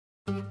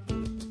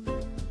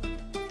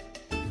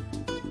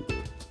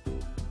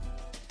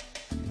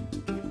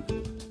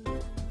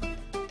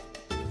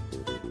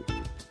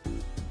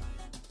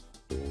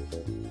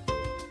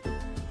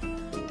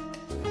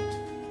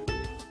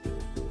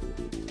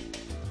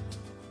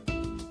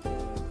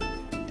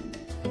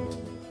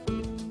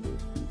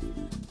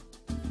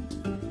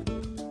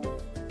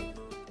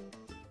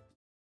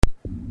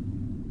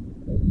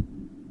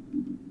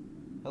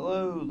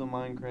Hello, the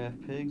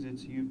Minecraft pigs.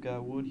 It's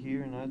UveGotWood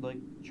here, and I'd like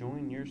to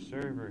join your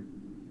server.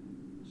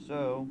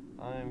 So,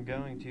 I'm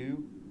going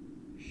to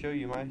show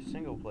you my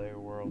single-player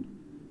world.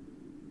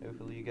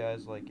 Hopefully you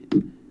guys like it.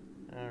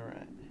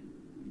 Alright.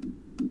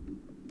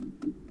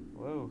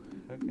 Whoa,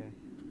 okay.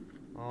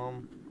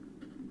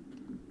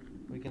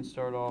 We can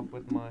start off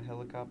with my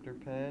helicopter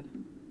pad,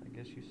 I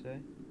guess you say.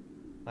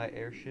 My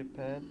airship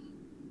pad.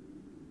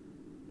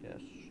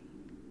 Yes.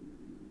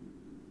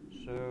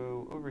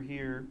 So, over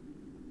here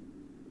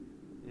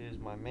is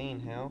my main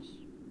house.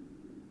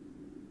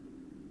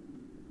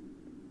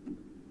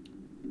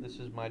 This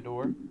is my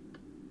door.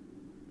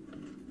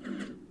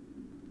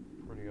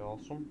 Pretty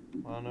awesome,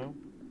 I know.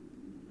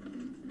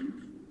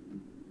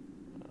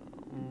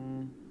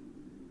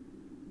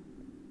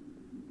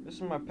 This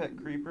is my pet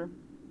creeper.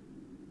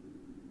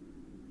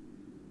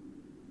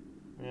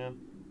 Yeah,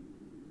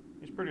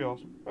 he's pretty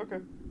awesome. Okay,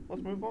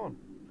 let's move on.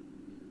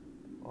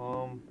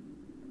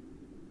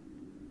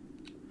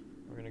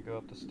 We're gonna go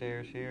up the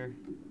stairs here.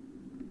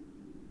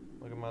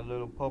 Look at my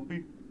little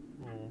puppy.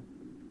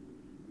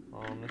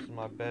 This is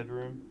my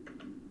bedroom.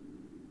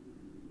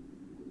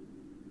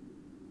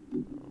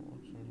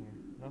 What's in here?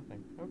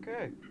 Nothing.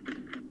 Okay.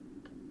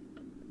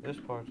 This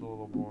part's a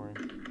little boring,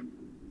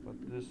 but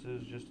this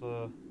is just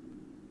a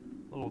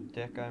little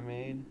deck I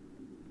made.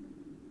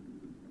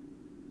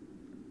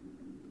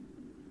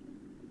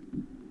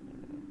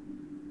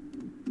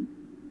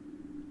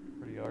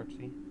 Pretty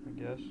artsy, I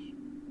guess.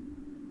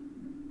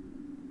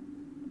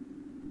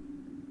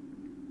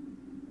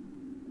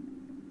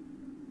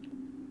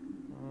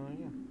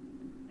 Yeah.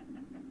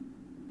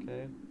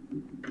 Okay.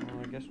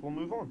 I guess we'll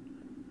move on.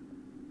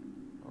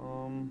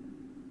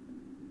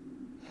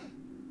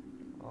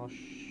 I'll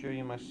show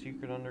you my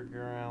secret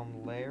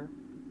underground lair.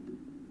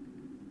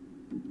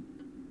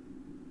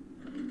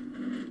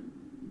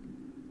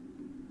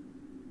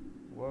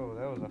 Whoa,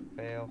 that was a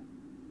fail.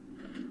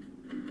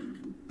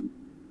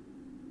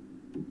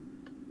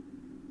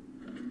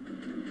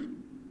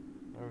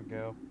 There we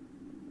go.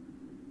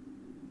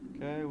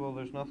 Okay, well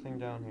there's nothing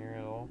down here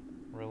at all,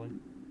 really.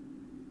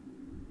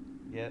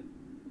 Yet.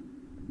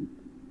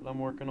 But I'm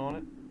working on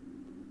it.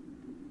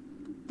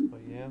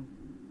 But yeah.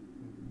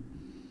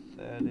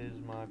 That is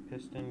my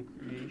piston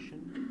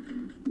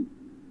creation.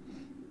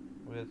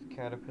 With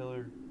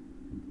caterpillar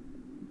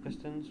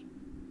pistons.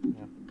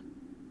 Yeah.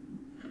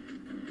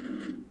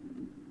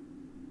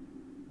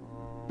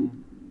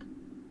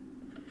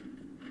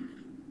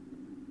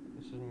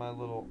 This is my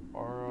little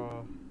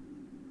aura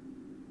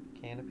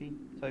canopy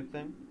type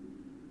thing.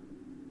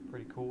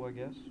 Pretty cool, I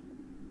guess.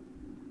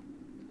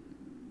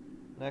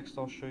 Next,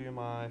 I'll show you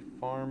my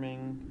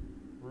farming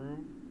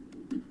room,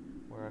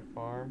 where I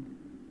farm.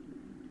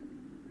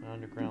 An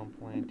underground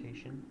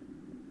plantation,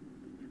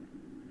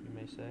 you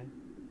may say.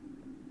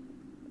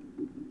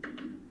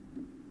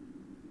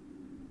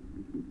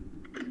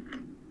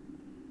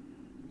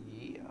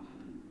 Yeah.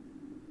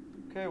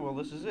 Okay, well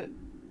this is it.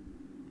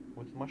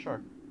 With my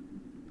shark.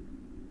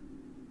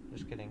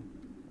 Just kidding.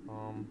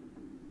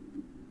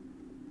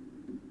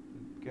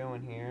 Go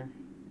in here.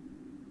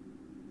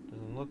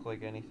 Doesn't look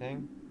like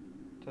anything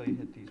until you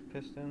hit these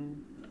pistons,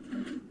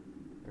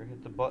 or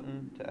hit the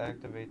button to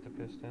activate the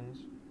pistons,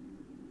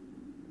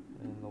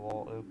 and the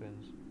wall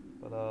opens.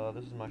 But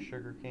this is my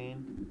sugar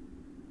cane.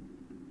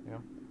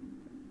 Yeah.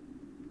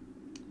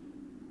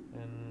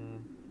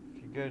 And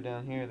if you go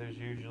down here, there's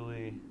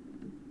usually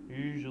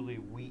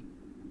wheat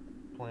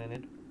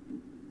planted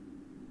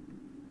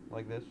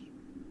like this.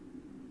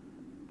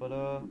 But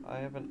I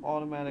have an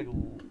automatic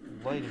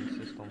lighting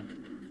system.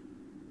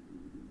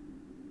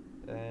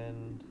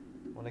 And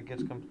when it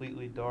gets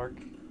completely dark,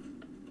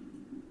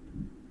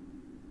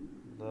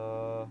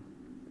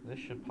 this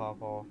should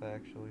pop off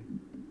actually.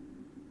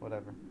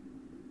 Whatever.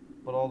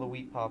 But all the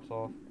wheat pops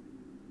off.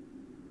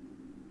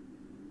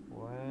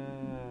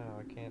 Wow,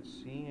 I can't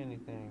see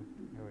anything.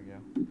 Here we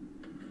go.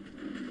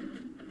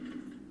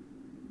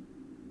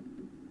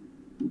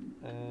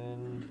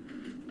 And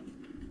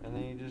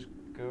then you just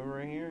go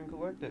right here and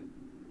collect it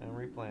and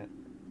replant.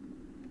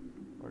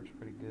 Works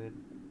pretty good.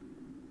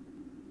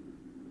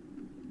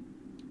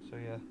 So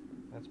yeah,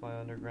 that's my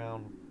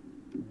underground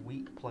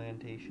wheat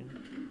plantation.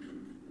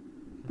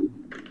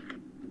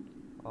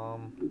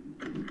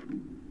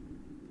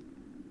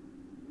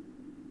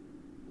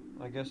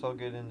 I guess I'll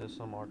get into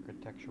some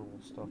architectural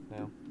stuff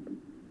now.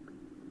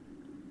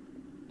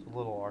 It's a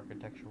little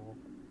architectural.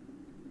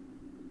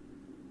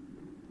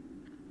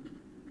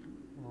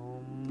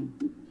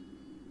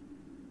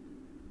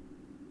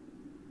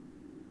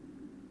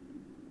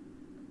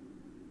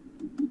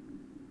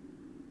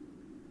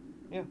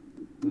 Yeah,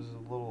 this is a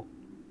little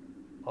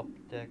up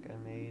deck I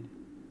made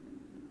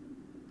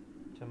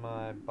to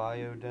my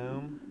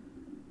biodome,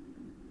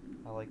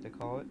 I like to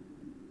call it.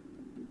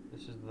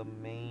 This is the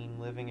main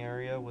living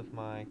area with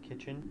my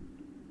kitchen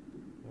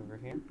over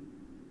here.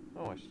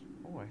 Oh,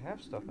 I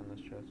have stuff in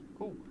this chest.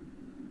 Cool.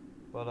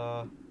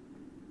 But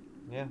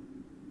yeah.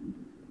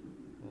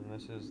 And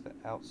this is the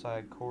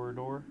outside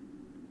corridor.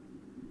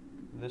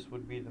 This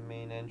would be the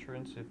main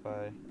entrance if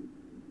I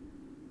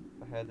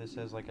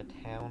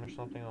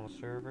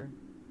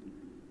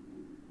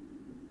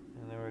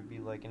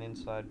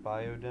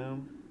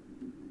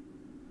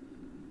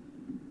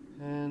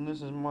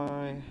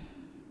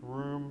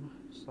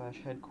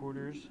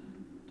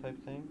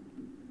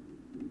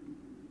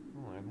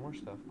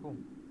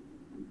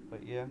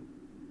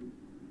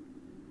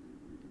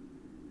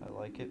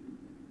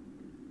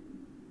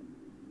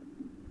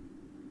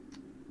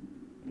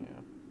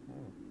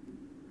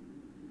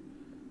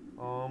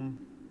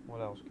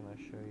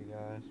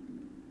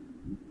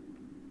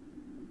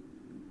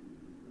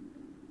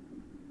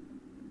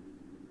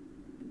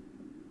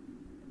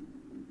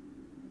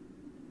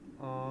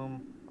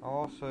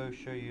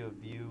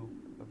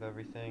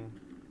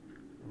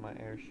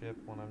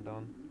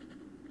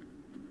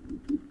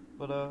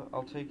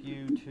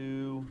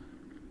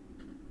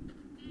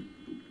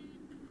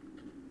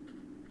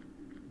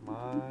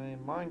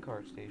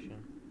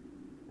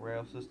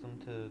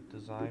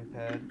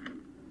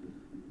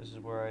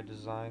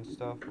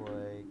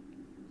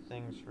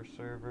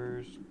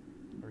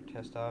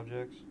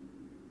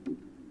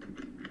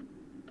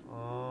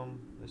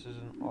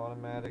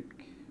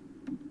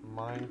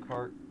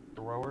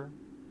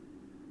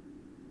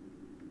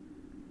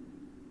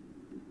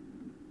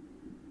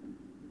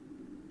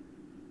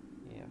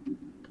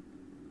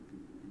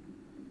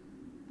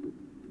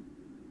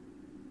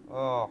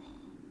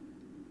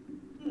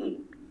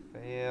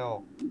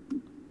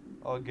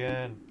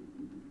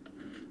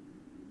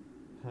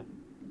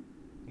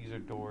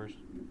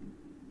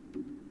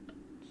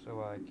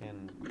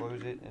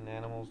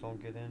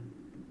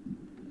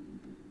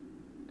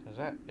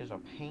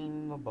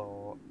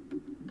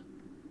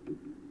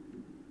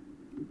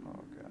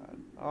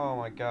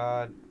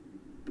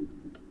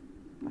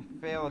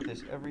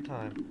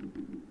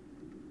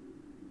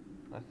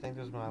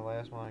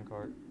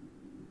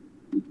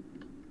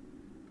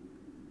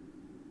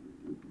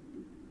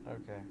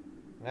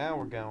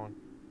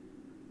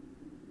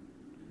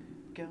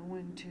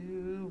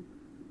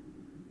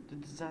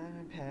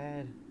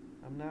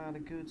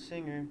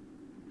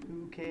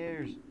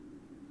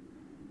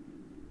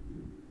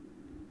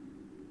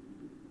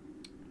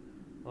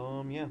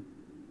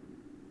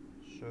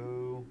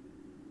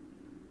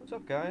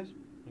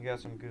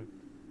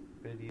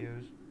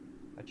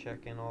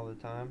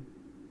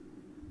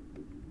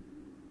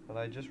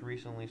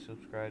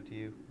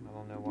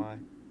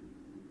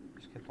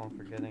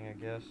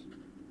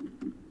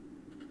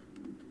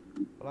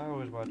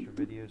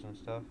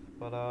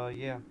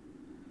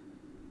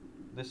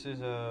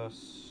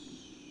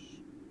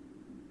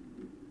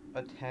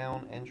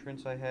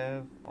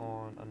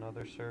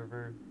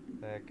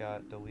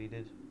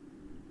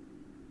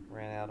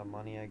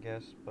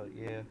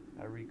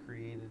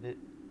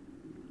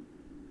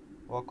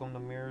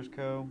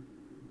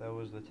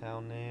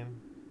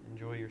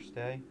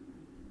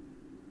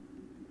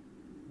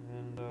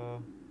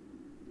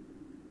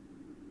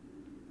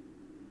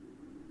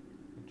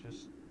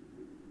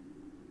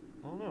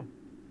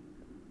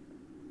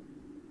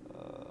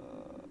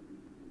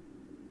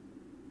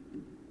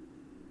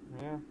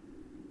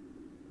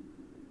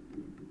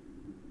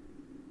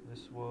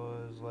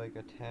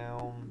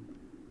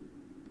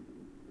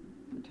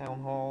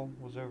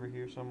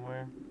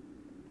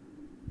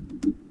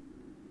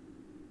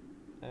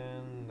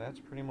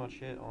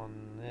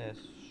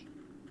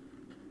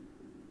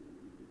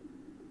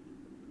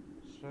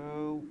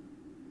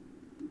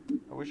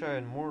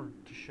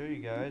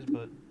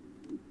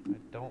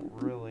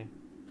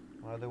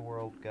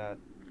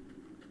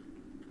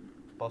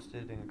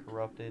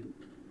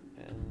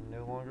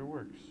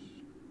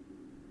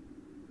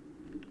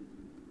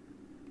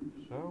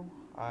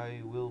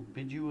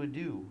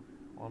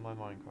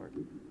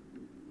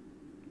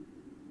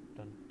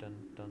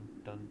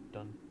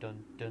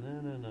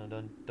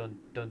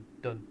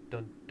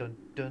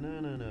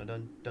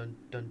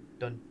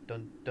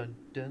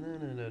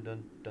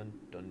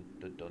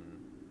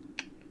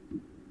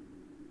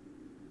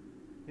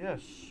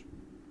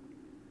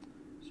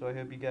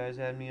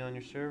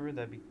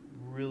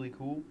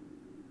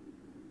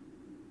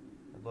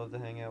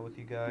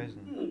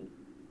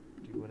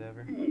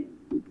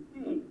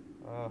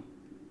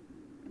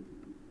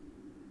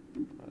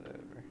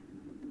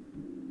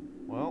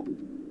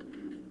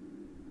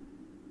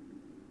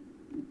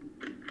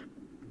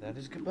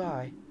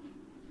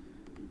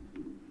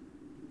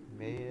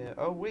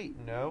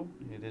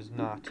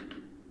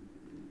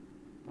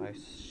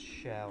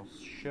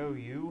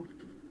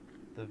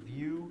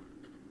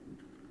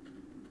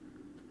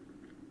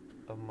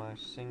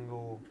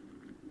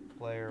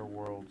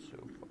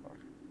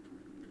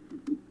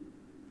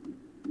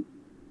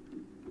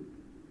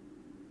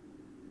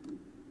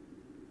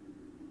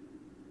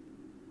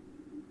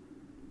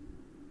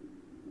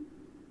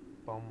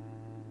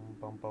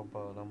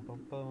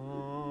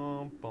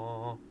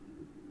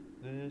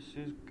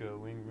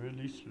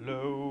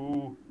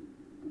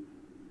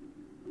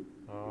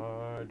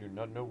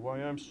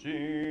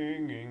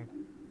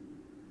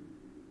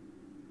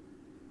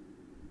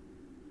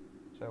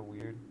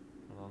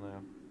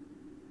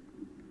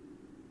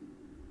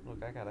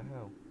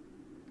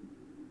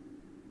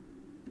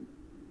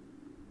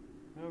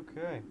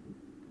Okay.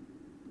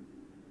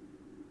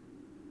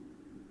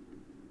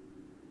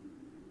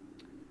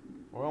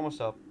 We're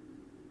almost up.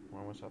 We're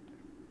almost up there.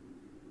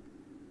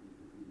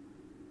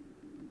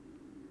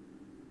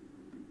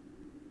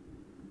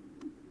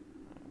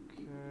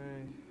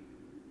 Okay.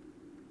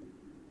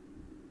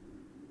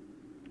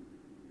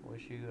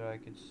 Wish you I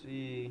could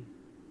see.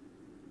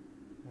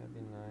 That'd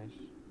be nice.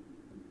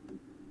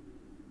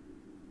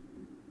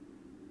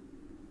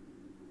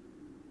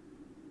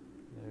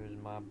 There's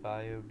my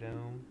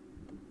biodome.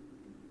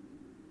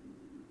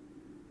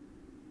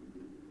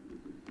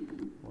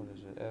 What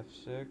is it?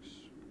 F6.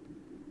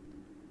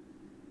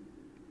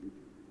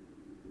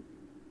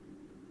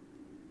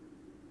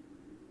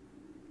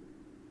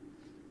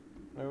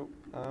 Nope.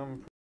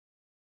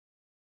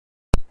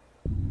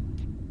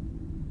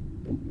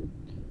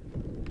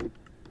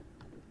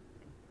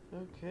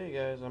 Okay,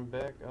 guys, I'm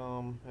back.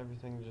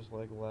 Everything just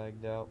like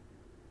lagged out,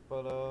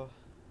 but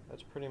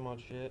that's pretty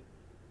much it.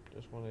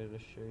 Just wanted to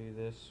show you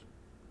this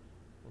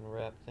and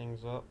wrap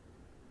things up.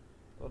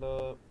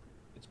 But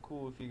it's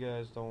cool if you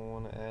guys don't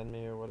want to add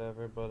me or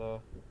whatever. But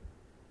if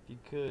you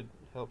could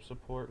help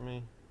support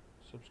me,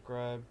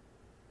 subscribe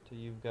to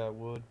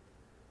UveGotWood.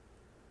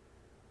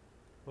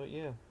 But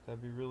yeah,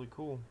 that'd be really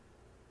cool.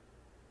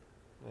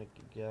 Thank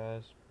you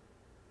guys.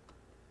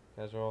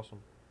 You guys are awesome.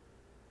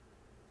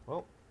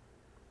 Well,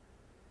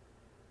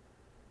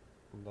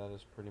 that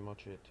is pretty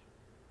much it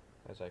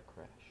as I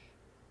crash.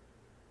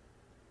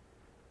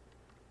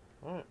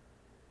 Alright.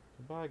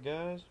 Goodbye,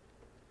 guys.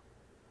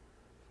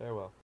 Farewell.